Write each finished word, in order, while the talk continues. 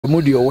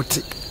Mudi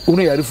oti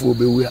unu yarifo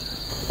obewua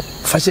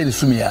fashion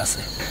isumi yase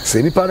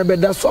se nipa no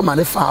beda so ma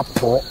ne fa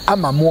po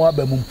ama mo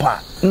aba mu mpa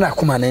na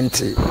koma ne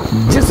nte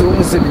jese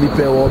wo se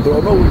nipa wo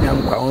bro no wonya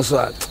nkwa won so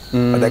a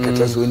adaka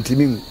twa so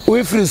ntimi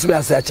wo free isumi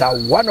yase acha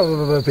one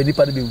of the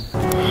nipa no be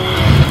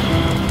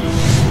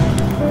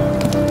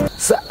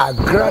sa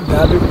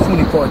agrada be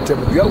kuni po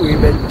tem bia we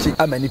be chi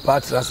ama nipa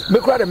atras me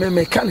kura de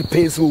me kan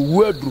pace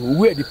wo aduru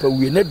wo adipa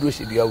wo na duro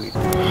hye bia we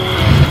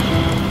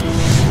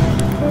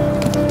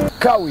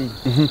Kawi,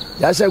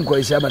 Yashan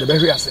Koishama, the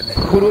very ascendant.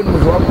 Who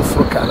don't want to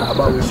frock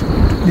about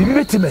Owusu. The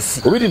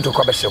intimacy, we didn't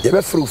talk about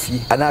the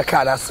Frufi, and I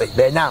can't say,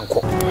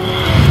 Benanko.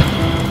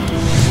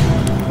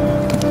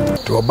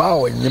 To a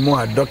bow and you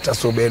more doctor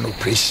so be no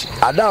preach.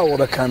 Ada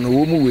or can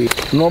woman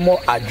no more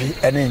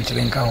adri and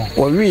entering count.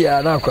 Or we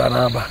are now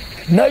cranaba.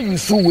 Now you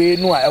so way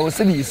no, I was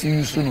saying you see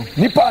you soon.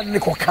 Nipa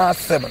Nico can't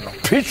seven.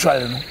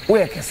 Spiritualist,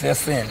 where can say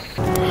same.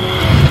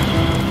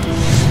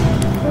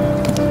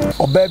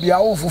 O baby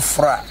awful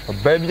fra. O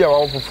baby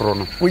awful fro.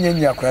 When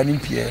you are crying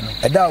piano.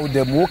 A dow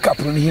them woke up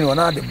on him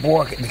on the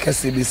board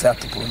because they sat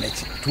to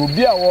prunette. To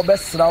be our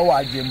best row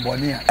again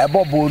bonia. A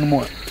bob bone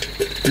more.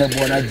 No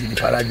bonagin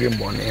paragin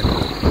bonia.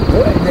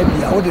 Well,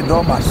 maybe I would the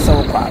dormat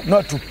so far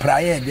not to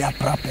pry their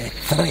proper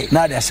 3.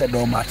 Now they said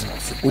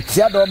dormatness. With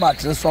your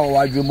dormat so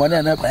why you money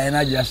and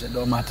I just said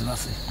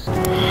dormatness.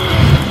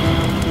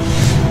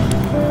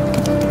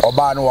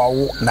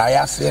 Obano na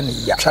yase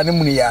ni ya chane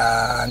muni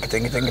ya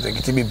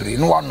nkete bibiri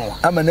no wano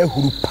amana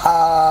huru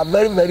pa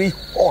very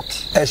hot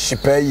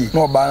eshipayi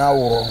no obana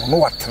wo no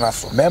watena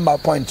so member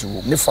point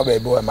wo ni fa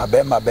bebe wo ma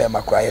be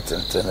quiet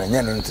na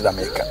nya no ntida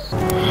meka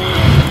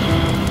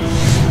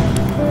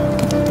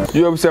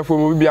you observe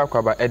for bi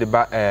akwaba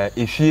edeba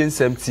Efie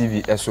Nsem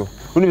TV eso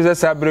uni bi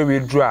se abre we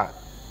dru a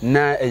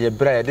na eye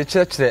bra ye de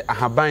kire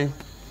ahaban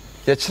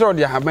ye kire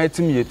ode ahaban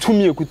timi ye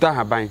tumi ekuta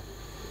ahaban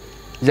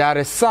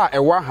yare sa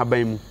ewa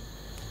ahaban mu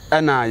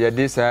ana ye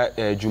de sa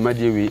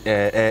dwumade wi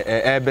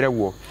ebre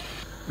wo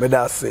me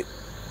da se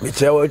me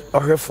chewo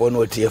ohwefo na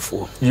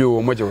otiefo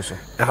yo moje wo so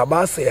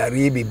ahaba se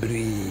yare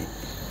bibiri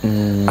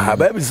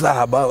ahaba bi sa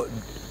ahaba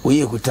we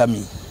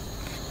ekutami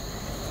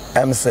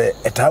am se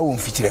etawo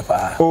mfichire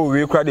pa oh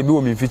we kra de bi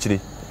wo mfichire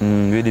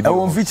we de bi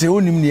wo mfichire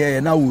onim ne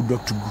ye na wo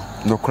doctor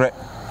gu no kre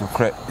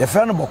ye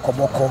fe no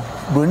bokoboko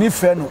broni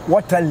fe no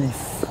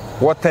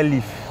water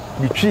leaf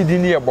bi twi di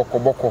ne ye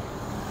bokoboko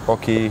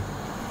okay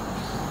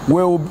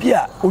we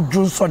obia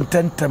Johnson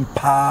tentem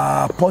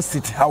pa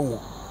prostate hawo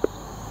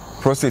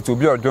prostate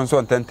obia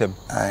Johnson tentem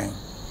ai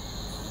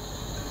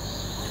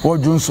wo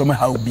Johnson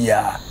hawo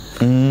bia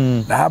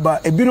na haba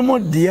ebinumo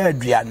dia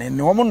aduane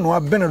ne wo no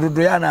abene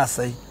dodo ya na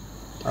asai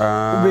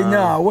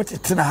ubenya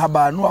wotete na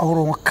haba no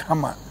ahoro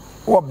kama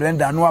wo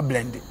blender no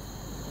blend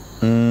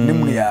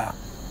nimu ya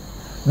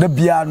da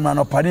bia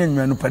no pane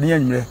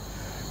anwure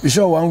we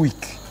show 1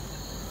 week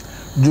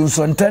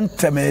Johnson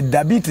tentem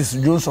diabetes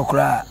Johnson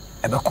kra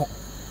ebeko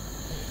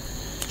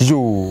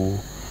yo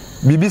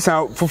bibi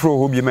san foforo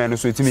ho bi man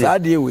so etimi sa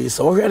de we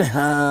so hwere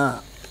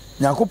ha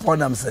yakopon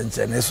nam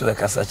senche na so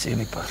kasa chi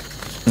nipa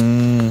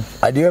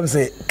adem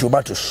say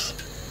tomatoes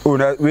oh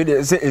na we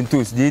dey say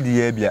entos dey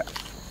dey bia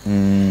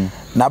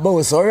na ba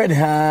we so hwere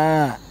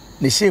ha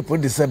the shape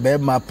de say be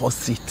ma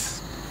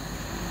posit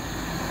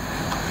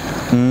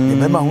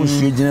be ma hu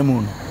su gina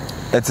mu no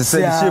et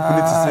say the shape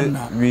ne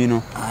say we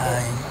no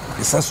ai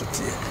isa so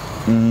tie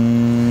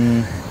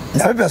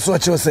na be so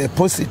che say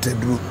posit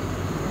dru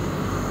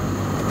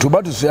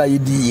tomatoes ya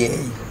yidi ye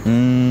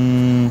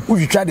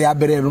utwa de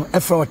abere no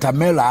efa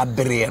watermelon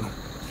abere no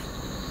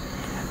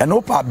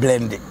eno pa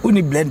blend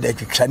uni blend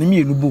atwa ne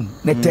mienu bum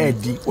ne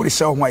taadi wo de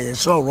hye ho aye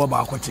so rubber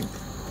akotim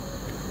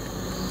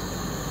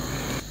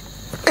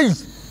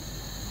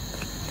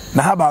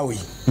na haba we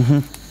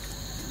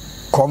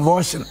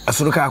conversion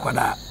asuruka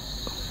akwada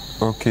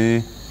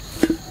okay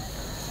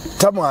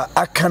tama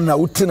akana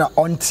utina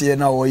ontie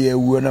na wo ye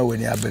wuo na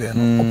woni abere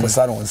no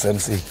oposa no nsem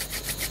sei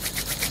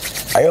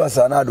ayo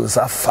sana do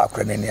sa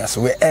fakra ne nia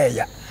so we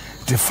eya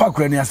te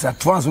fakra ne asa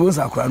trans wo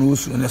sa kra no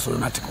osu ne so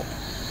na tiko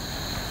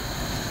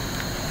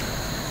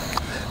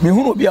me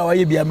hunu bia wa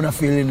ye bia me na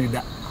feel ni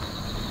da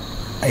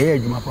aye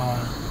adwuma pa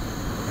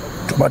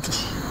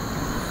tomatoes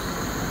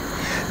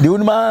de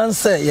wonu man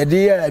say ye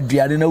de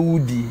aduane na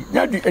wudi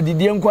nya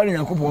adidi enkware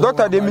yakopon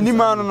doctor de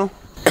minima no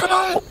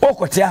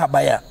okote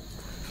habaya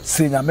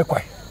se nya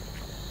mekwai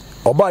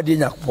oba de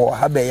yakopon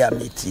habaya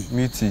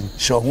meti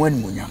so ho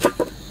animunya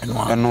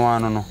eno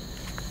ano no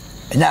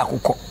enya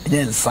akukọ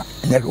enya nsa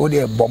enya o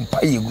de bompa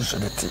yegu so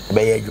dete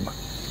be ya adwuma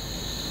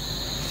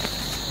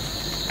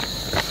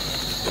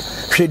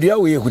hwedua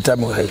we ekuta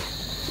mo hai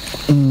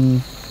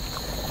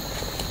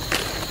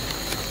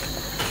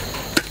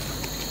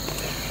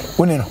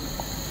woni no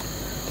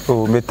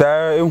o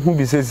meta enhu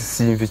bi se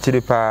sisi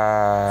mfichire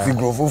pa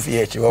figrofo fi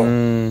echi ho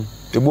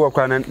ebu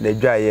okwa na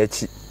dwa ye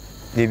echi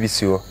de bi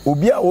si ho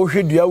obi a wo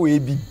hwedua we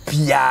bi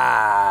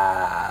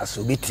bia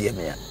so betie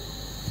me ya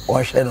o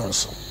hwe no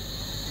nso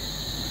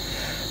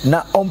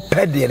na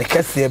ompede ne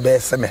kese be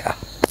se me ha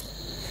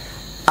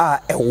a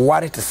e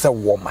ware te se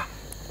woma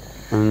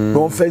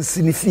no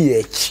fancy ni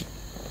fie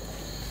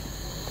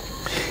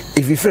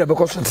if you feel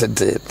because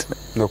it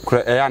no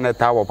cre e na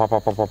tawo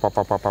papa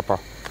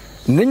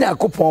ninya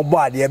kopon bo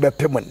ade e be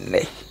pem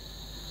ne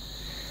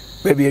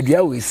baby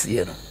adua we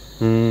sie no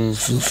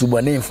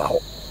susubone mfa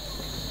ho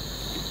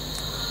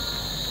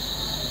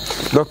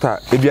doctor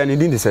eduane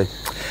din de say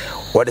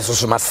what is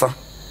susumasa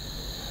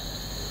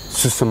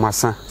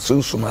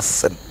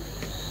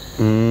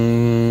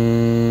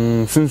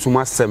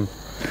sunsumasem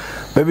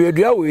baby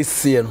adua we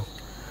sie no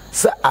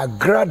sa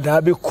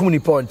agrada be kum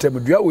nipa ontem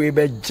adua we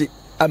be gi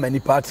amani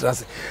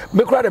patrase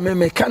me kura de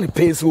me kan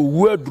pace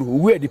wo aduro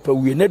wo adipa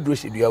we na duro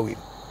hye dua we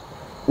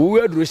wo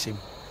aduro hye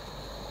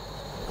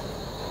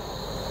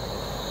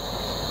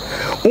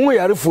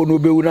yare fo no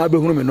bewu na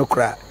behunu me no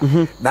kura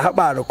na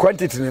haba no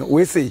quantity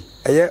we say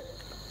eye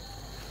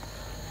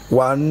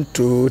 1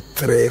 2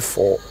 3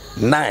 4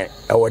 9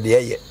 awode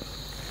eye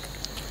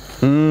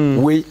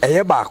we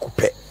eye ba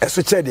akopɛ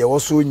eso che de wo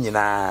so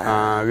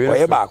nyina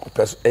we ba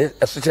akopɛ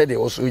eso che de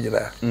wo so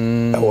nyina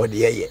awode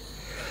eye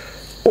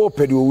o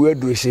pe de wo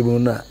aduro hye mu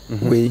na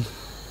we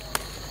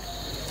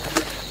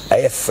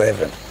eye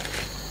 7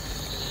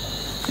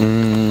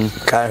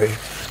 carry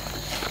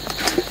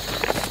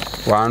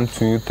 1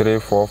 2 3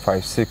 4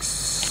 5 6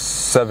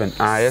 7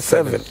 yes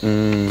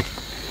 7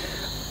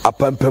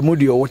 apampamu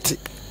de wote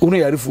unu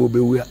yare fo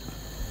bewu ya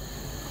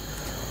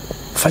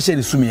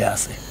fashion sumi ya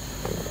ase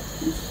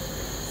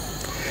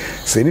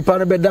se ni pa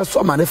no beda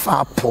so ma ne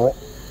fa pro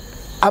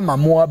ama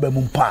mo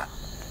abamu pa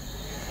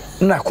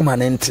na kuma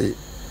ne nte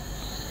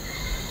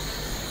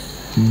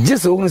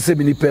jese unu se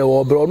bi ni pe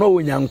wo bro no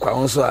wonya nkwa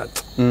won so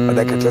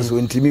adaka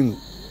cheso ntimi mu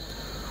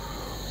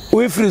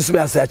we free sumi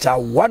ase acha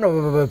one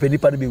of pe ni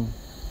pa no bewu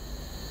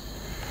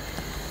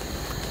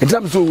in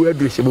terms of where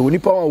do you be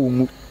nipa wa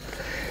wo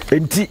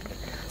enti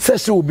se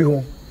se obi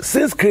ho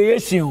since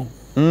creation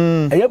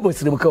eye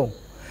bosire mka o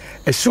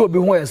e se obi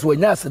ho yeso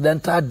nya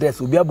accidental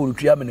death obi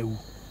aborutu amnewu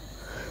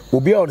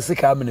obi a o se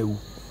ka amnewu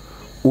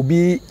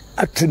obi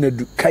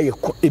atunadu kai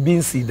ebi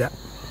nsida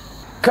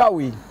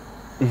kawi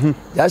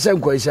ya sha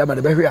nkwa isha ma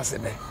de behwe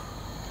asene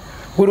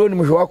woro ni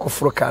mhwe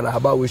wakoforo kara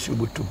haba we shi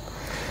obotum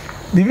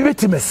bibi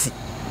betimasi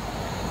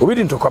obi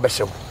di ntokwa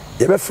behye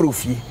ye be fro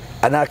fie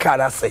ana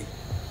kara sai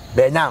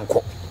be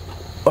nyanko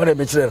ore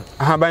be kire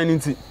ahaban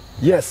nti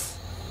yes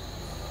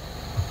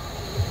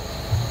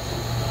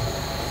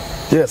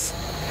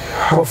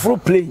for full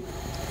play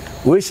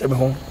we shame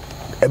home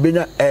e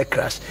benya air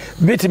crash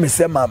bit me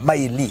say my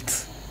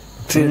elite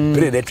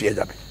play that we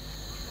jabe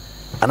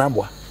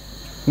anambwa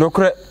no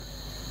kre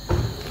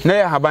na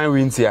ya haban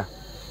we ntia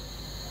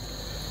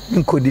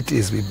nko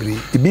details we bring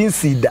e bin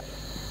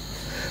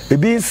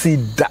si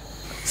da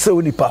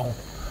so ni pa ho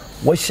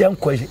wo hye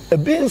nko e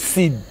bin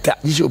si da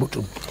ji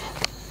obotom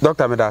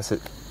doctor me da se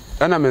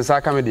ana me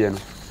nsa ka me de no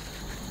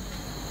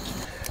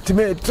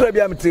time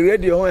trabia me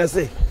radio ho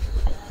yase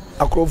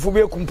akrofo bi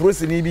ekum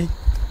prosini bi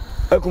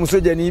ekum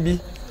soja ni bi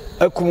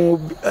ekum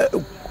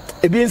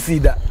ebi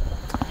nsida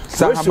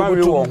sa haba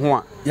we wo ho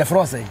a ya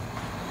frose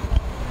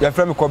ya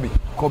fra me kobi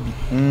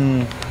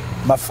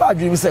ma fa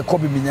adwi mi se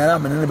kobi mi nyana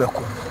me ne be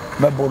ko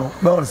me bono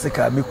me on se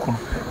ka me kun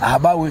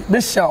haba we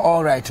be sha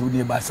all right we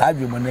dey ba sa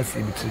adwi mo na fi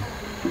bi tri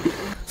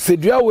se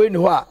dua we ni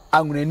ho a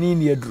anwunani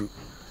ni aduru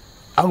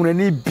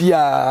anwunani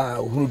bia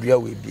ohunu dua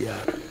we bia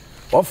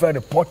offer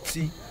the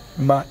potty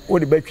ma o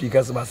de betwi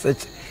kasaba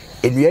search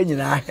enua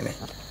nyina ahene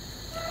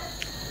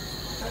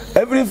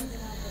every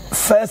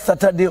first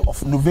Saturday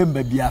of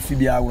November bia afi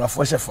bia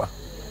awurafo shefa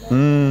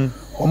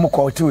omo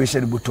ko ti we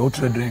share boto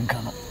to drink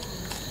no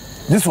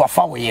this wa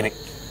fa we yire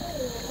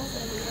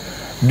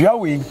dua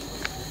we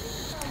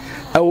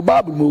e o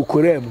bible mo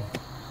korem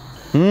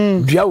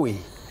dua we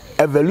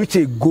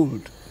evolute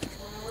gold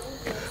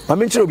ma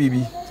me chiro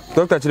bibi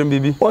doctor chiro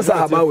bibi what's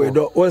haba we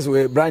do what's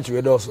we branch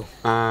we do so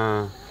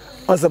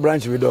what's the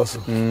branch we do so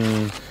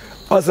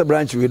what's the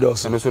branch we do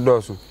so no so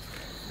do so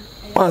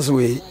once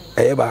we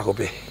e ba ko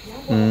pe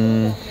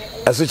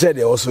aso che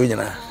de oso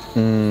nyina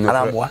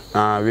anamwa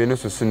we no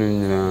so sunu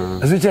nyina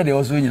aso che de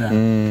oso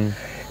nyina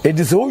it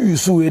is o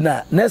yusu we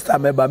na next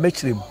time e ba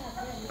mechirem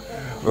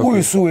o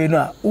yusu we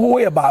na wo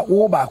ye ba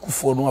wo ba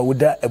akufo no a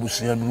woda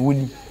abusuya no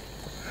woni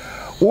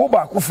wo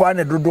ba akufo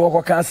ane dodo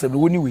ko cancer no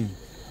woni we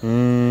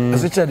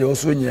aso che de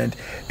oso nyina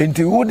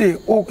enti wo de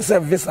o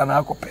service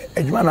na akopɛ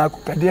adwuma na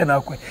akopɛ de na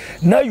akopɛ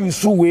na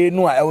yusu we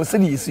no a e wo se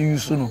de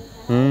yusu no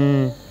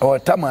o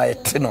tama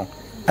ete no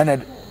ana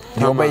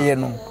yobaye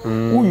no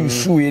wo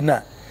yusu we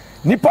na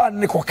nipa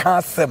ne ko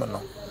cancer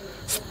no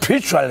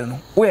spiritual no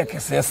wo ye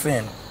kese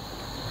sen no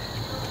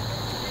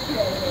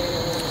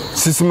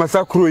sisi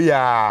masakro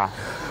ya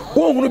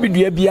wo hunu bi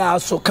dua bia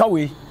so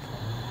kawe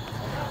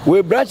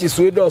we branches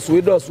we dos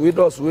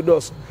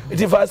it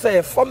if I say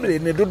a family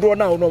ne dodo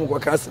na wo no ko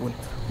cancer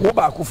wo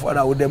ba akufo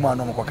na wo dem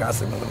na wo ko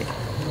cancer no ni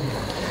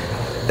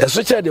the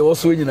switch de wo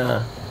so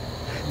nyina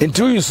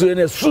into yusu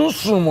ne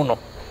sunsun no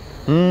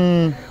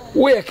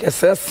we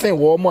kese sen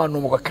wo mo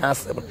anom ko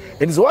cancer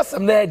it is what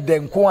some na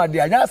den ko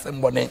ade anya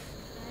asem bone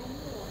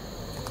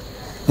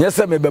yes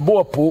me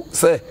bebo po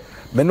say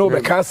me no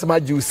be ka asema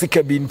ji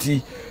usika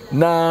binti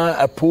na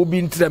apo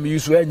binti na me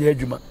use enye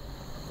adwuma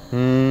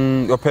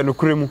openo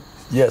kuremu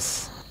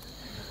yes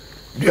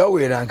dia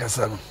we na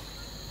nkasa no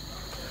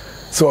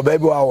so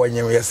baby wa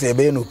wonye we say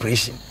be no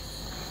operation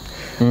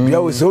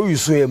dia we so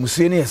use e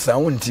musu ne yesa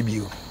wonti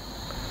bio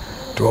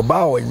to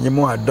ba wonye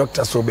mu a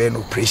doctor so be no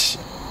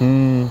operation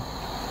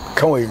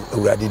kan we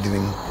urade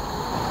dinim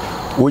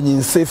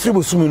wonyin se free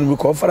bosumi no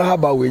ko fara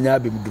haba we nya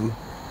abemduru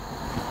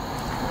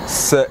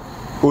se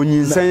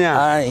onyin san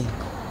a ai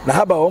na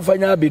haba won fa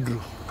nya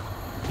abeduru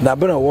na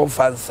bena won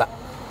fa nsa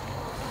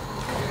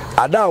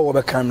ada wo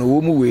be kan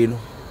wo mu we no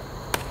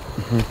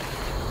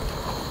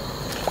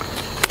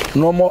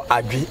no mo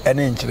adwe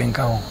ene nkyere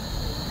nka ho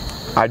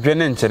adwe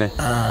ne nkyere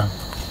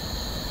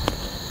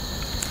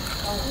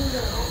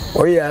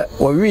oya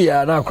wi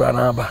ya na akra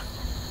na aba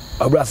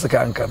abra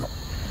sika nka no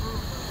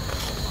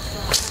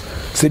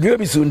se dio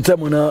bi su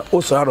ntamu na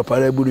o so aro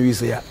para bu no wi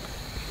se ya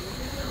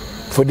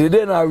for the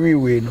day na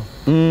we no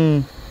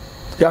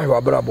ya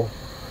hwa brabo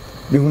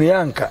bi hunu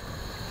ya nka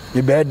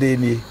bi be de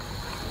ni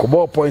ko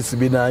ball points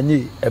bi na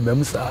anyi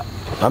ememsa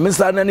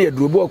amisa na na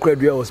eduro okra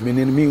dua was me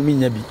ni mi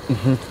nya bi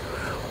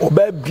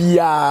oba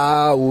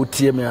bia o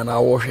tie me na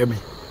wo hwe me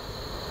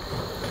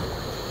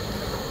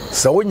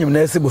sa wonyim na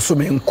ese boso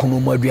me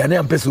nkunuma aduane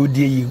ampese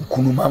odie yi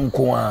nkunuma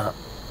nko a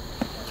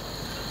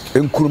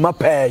nkunuma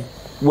pay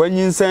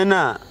wanyinsan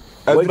na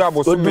adura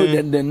boso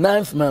me the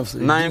 9th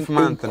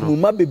month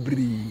nkunuma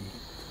bebri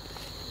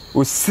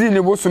o si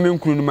ne boso me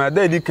nkunuma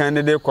da di kan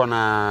de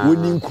kona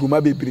woni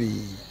nkunuma bebri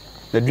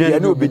aduane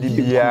no obedi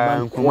bia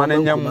nkunuma na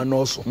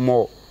nyam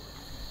mo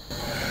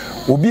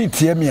obi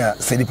tie me a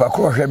se dipa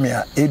kro hwe me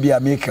a ebia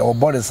make o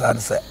body sad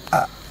se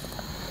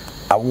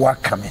awa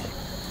kame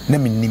na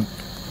minim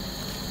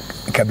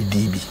ka bi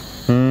dibi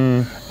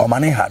o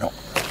mane ha no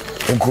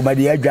nkuruma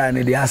de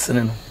adwane de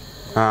asene no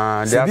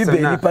de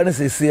asene na nipa no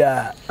sese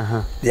a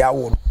de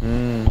awo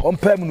on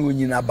pam no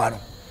onyina ba no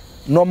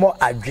no mo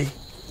adwe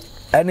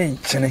ene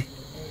nkyene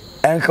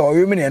enka o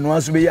yemi ne no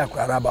aso be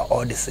yakra ba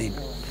all the same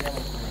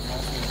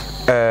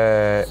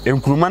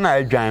enkuruma na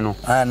adwan no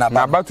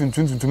na ba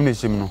tuntum na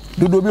hyem no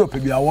dodo bi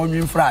opebi a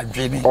wonwe mfra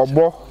adwe ne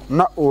obo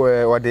na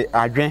o de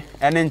adwen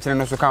ene nkyene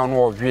no so kan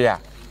no odwe a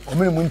o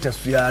mene mu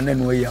ntasua na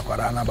no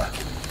yakra na ba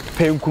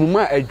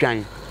penkuruma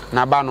adwan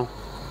na ba no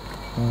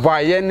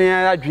ba ye ne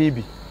adwe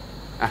bi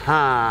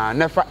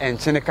na fa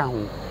enkyene ka ho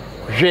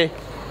hwe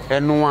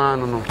eno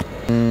anu no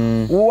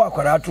wo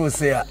akra to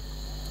se a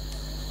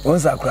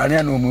onsa akra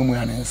ne na omumu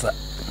ya ne nsa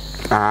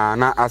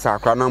na asa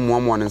akra na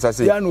muamu ne nsa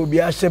se ya na obi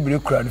a hyebere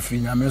kura no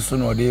firi nyame so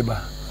na ode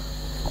ba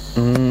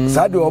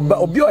sa de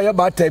obi oye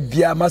ba ta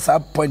bia masa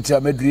point a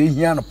medure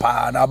hia no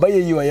pa na abaye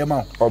yi oye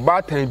ma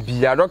oba ta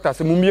bia doctor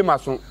se mumie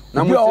maso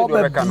na mo se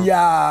do beka no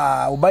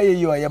bia obaye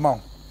yi oye ma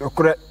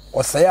okure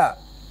osaya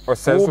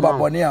osaya so ba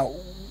bone a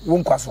wo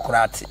nkwaso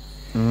kurate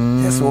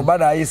yes oba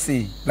na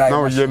yesi na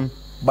yem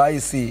ba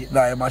yesi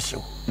na yema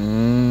show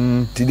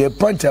ti de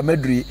point a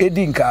medure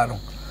edi nka no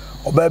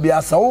oba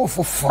bia sa wo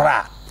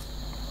fofora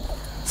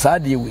sa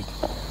de we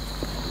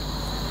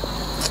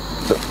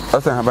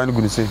asa haban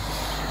gunu se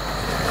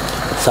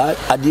sa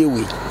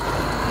adewe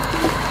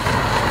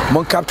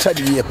mon capture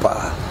the year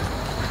pa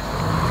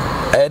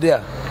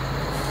there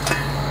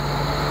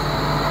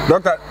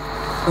doctor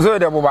so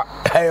de boba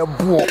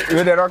bo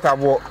we de doctor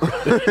bo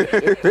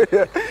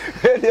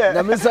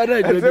na mi sa na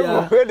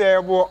adwuma bia we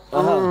de bo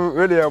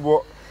we de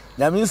bo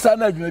na mi sa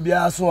na adwuma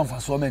bia so on fa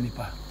so mani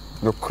pa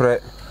no kre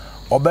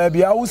oba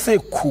bia wo se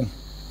ku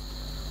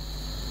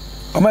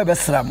o ma be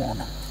sra mo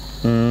no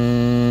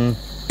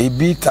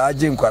ebi ta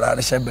je nkwara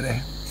ne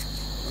hyebere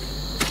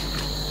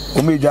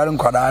o me dware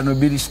nkwara no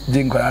bi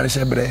je nkwara ne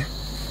hyebere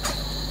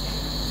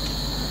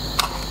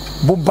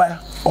buba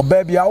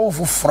oba bia wo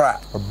fofora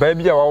oba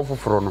bia wo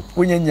foforo no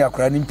wonyanya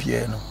akwara ne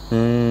mpie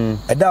no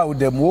eda wo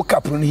dem wo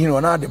kapro ne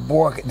hino na de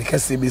bo de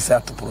kase bi sa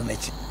topro na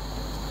chi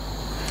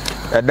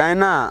edan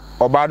na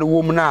oba de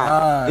wom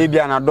na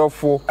ebia na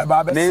dofo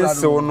ne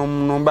nse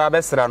no ba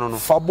be sra no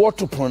fa bo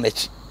topro na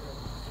chi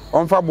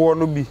on fa bo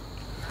no bi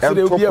e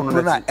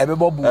topro na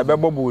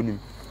ebebo bo nim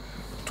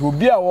to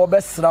obi a wo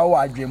be sra wo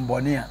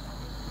adwembone a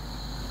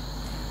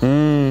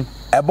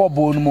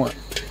ebobo no mu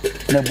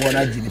na bo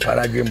na gini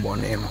para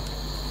adwembone no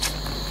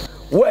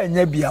wo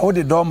enya bia wo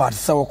de domat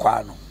se wo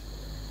kwa no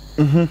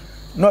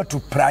not to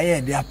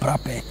prayer they are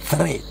prepare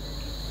 3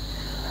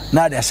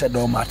 na de se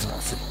domat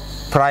na se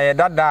prayer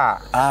dada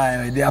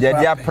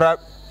they are pra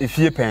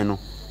efie pen no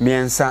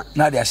miensa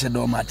na de se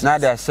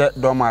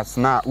domat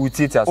na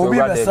utiti aso wa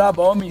de obi be sra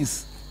ba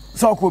means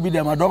so ko bi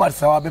de ma domat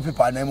se wa be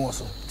pepa na mo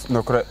so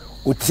no kre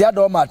utia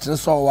domat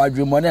so wa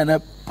adwembone na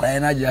prayer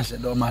na de se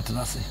domat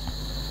na se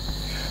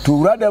to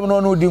ura dem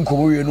no di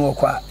nkomo wie no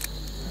kwa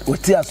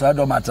utia so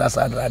domat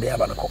asa de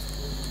abanko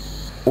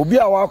obi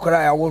a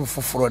wakora ya wo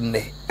foforo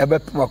nne ebe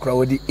pema kora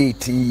wodi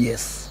 18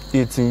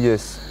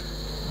 years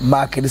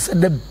mark it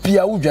said the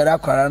bia wo dwara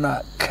akora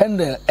na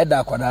kende eda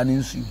akora na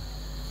nsu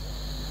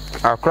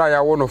akora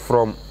ya wo no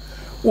from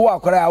wo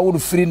akora ya wo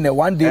free ne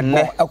one day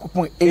more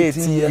akopon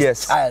 18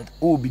 years child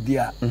obi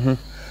dia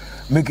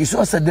make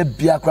sure say the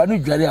bia kra no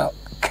dware a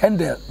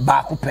candle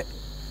ba ko pe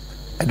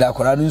e da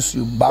kra no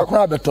nsuom ba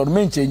kra beto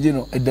no change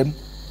no edam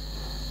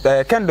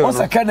candle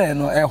no candle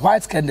no a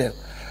white candle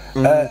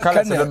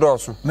color the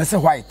doors me say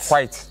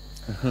white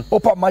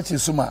opa match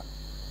suma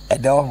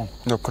eda ho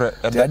no kra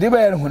eda de ba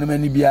yer ho no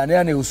mani bia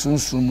na na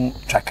osunsumu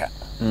twaka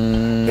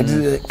it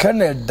is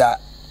candle da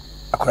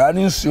akra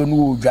no nsuo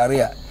no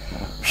dware a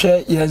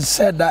hwe yen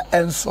said that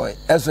ensoy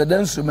eso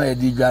den suma e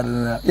di dware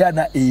na ya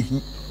na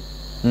ehi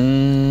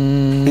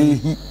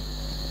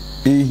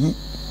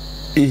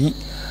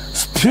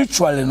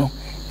spiritually no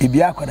e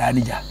bia akwada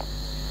anija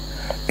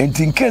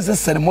enti in case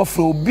say mo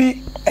fro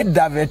obi e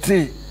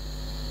davete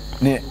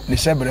ne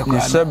shebre kwa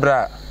ne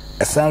shebra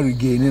esan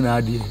regain na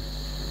ade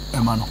e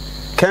ma no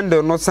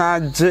kendo no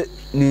san je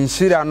ni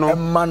nhira no e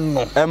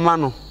ma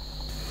no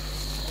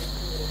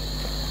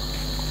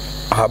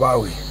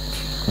abawe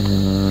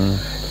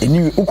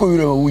eni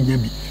ukowire wa wunya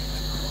bi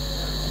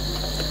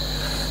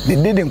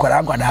dede nkwada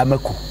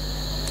amako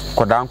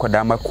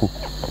kwada mako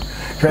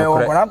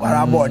hwe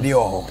kwada body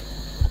ho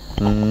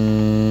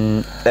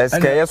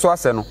eske yeso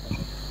ase no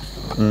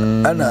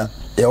ana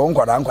ye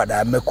nkwada amako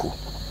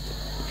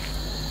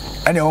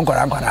ana ye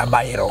nkwada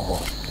bayire ho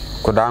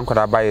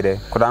kwada bayire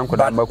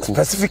kwada mako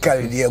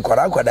specifically the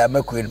nkwada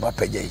amako ni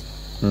mapagye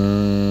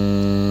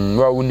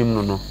wa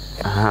wunim no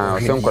aha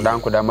so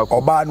nkwada mako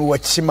oba no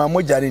wachima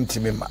mojare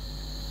ntimema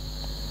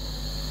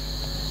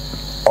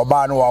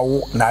oba no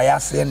wawo na ya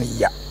se ne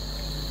ya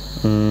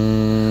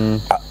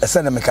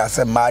ese na meka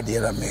se maade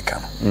na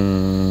meka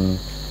no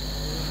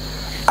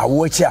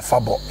awo chi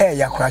afabo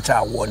ya kuracha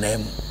awo na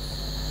mu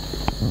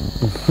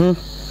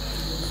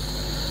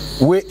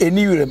we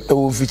eni wirem e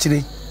wo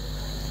fichire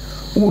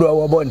uro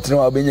wo bo ntene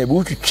wa benya bi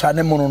utwitwa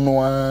ne mu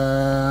no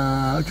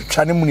a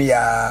utwitwa ne mu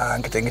ya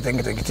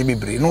nkete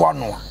bebre no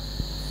wano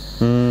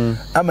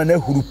ama na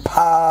huru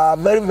pa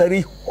very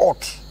very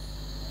hot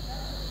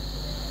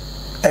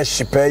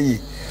shipayi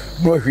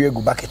no hwie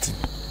gu bucket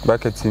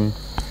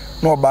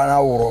no ba na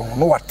woro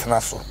no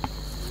watena so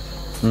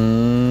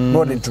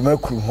no de ntuma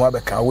kuru ho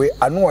abeka we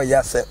anu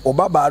oya se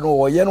obaba no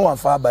oye no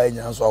amfa ba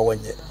nya so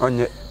onye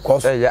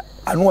ya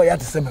anu oya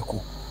te se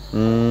meko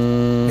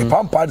e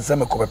pampa de se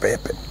meko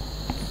pepepe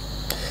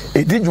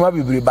e di djuma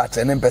bibiri ba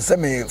te ne mpese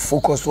me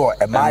focus o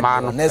e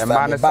ma no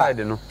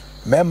side no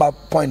member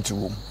point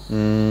wo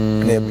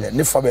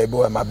ne fa ba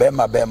ebe ma be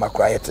ma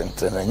kra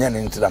yetente na nya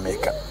ne ntira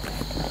meka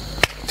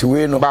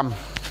tiwe no bam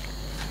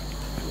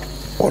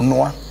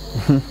onwa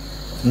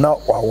na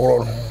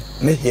waworo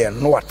ne here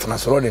no watena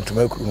so de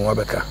ntuma kuru no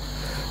abeka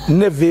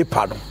ne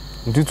vapor no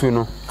ntutu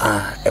no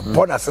e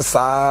bona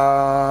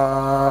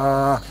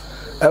sesa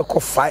eko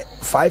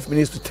 5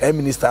 minutes to 10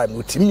 minutes time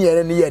utimi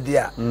ere ne yede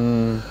a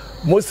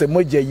mose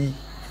moja yi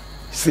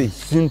sei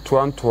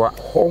sintoantoa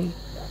hom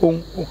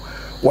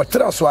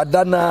watera so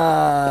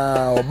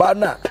adana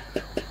obana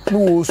no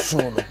wosu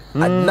no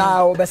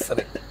adna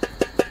obesere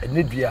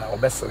ne dua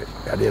obesere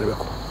ade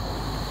rebeko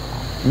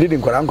need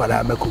nkwara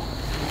ameko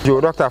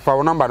yo doctor fa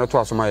wo number no to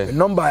asomaye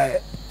number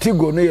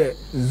tigo no ye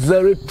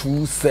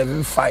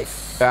 0275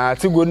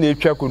 tigo na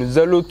etwa ko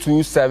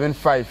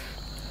 0275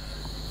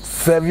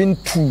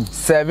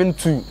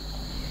 72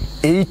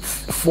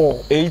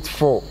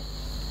 84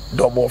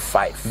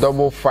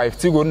 55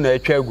 tigo na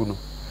etwa agu no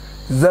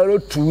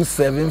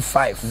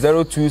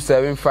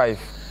 0275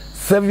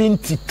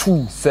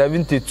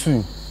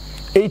 72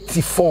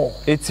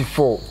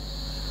 84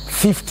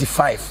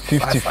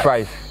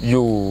 55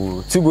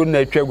 yo tigo na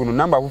etwa agu no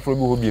number foforo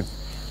bi ho biem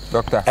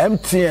doctor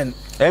MTN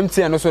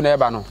no so na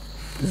eba no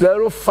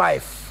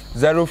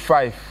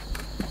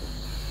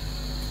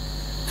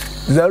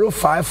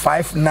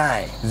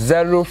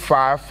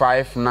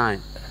 0559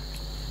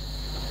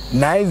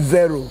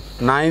 90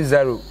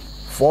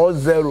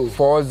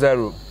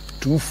 40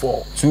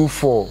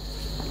 24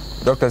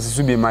 Dr.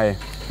 Sisubi Maye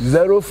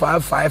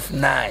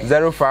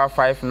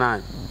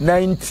 0559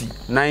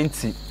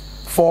 90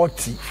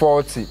 40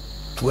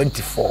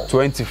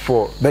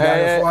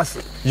 24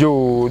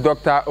 yo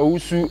Dr.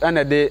 Owusu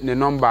anade ne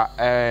number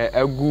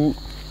agu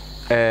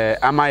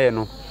amaye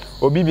no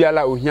obi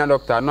biala ohia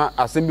doctor no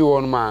asembi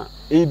won ma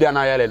e bia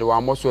na yale de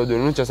wa moso do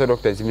no chese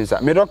doctor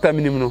timisa me doctor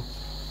minim no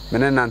me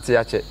ne nante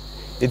ya che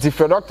iti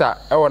fre doctor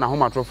e wona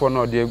homatrofo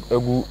no de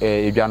agu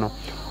edwa no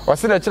o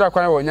se de kira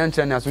kwan wo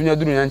nyankyere ne aso unya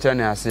duru nyankyere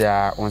ne ase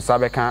a onsa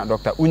beka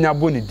doctor unya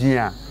boni din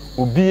a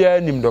obi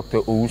anim Dr.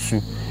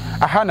 Owusu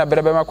aha na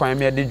berebe ma kwan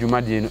me de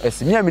dwumadie no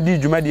asimi a me di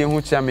dwumadie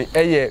ho chia me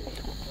eye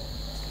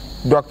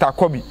Dr.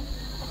 Kobi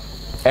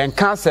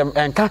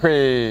enka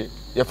hwe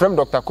ye frem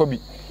Dr. Kobi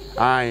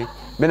ai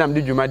me nam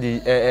di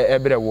dwumadie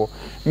ebrewo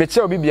me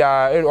chia obi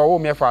bia owo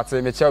me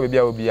fate me chia obi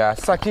bia obia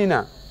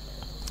Sakina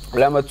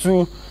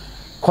Lamatu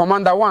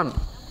Commander 1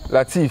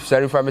 Latif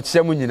Sharifa me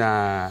chia mu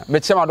nyina me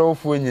chia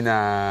madofo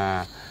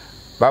nyina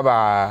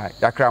baba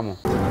yakramo